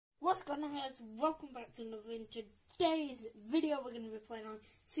What's going on, guys? Welcome back to another. In today's video we're going to be playing on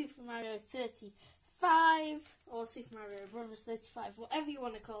Super Mario 35 or Super Mario Brothers 35, whatever you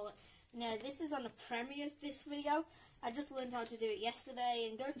want to call it. Now this is on a premiere, this video. I just learned how to do it yesterday,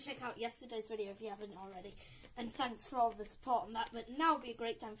 and go and check out yesterday's video if you haven't already. And thanks for all the support on that. But now would be a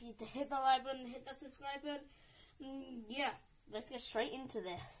great time for you to hit the like button, hit that subscribe button. Yeah, let's get straight into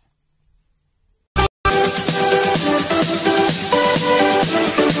this.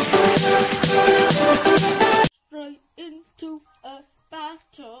 Straight into a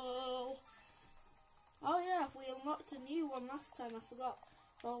battle. Oh yeah, we unlocked a new one last time, I forgot.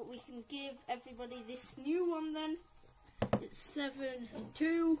 Well, we can give everybody this new one then. It's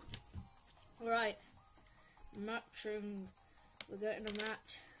 7-2. Right, matching. We're getting a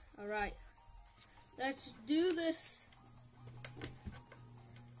match. Alright, let's do this.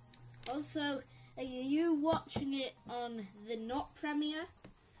 Also, are you watching it on the not premiere,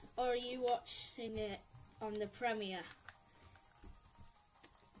 or are you watching it on the premiere?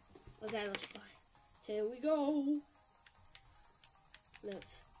 Okay, let's try. Here we go.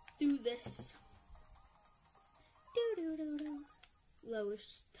 Let's do this.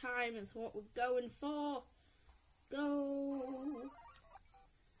 Lowest time is what we're going for. Go.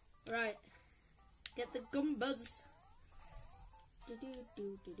 Right. Get the Goombas.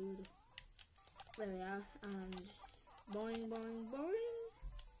 There we are. And boing, boing, boing.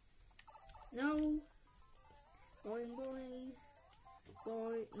 No. Boing, boing.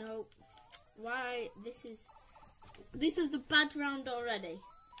 Boing. No. Why? This is the bad round already.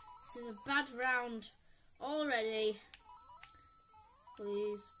 This is a bad round already.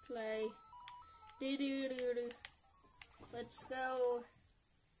 Please play. Let's go.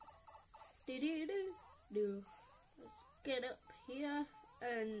 Let's get up here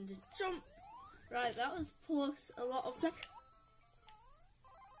and jump. Right, that was plus a lot of seconds.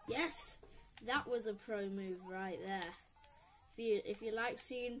 Yes, that was a pro move right there. If you like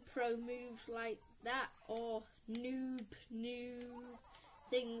seeing pro moves like that, or noob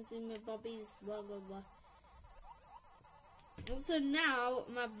things in my bobbies, blah blah blah. Also now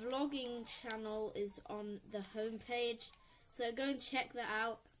my vlogging channel is on the homepage, so go and check that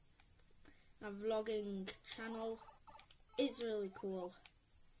out. My vlogging channel is really cool.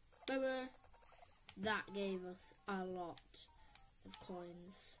 That gave us a lot of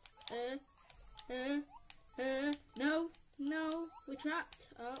coins. No, we're trapped.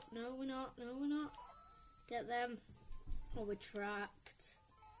 Oh, no, we're not. No, we're not. Get them. Oh, we're trapped.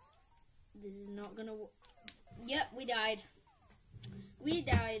 This is not gonna work. Yep, we died. We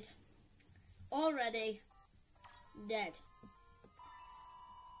died. Already. Dead.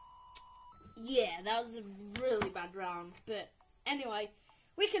 Yeah, that was a really bad round. But anyway,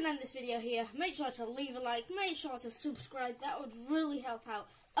 we can end this video here. Make sure to leave a like. Make sure to subscribe. That would really help out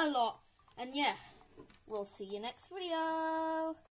a lot. And yeah, we'll see you next video.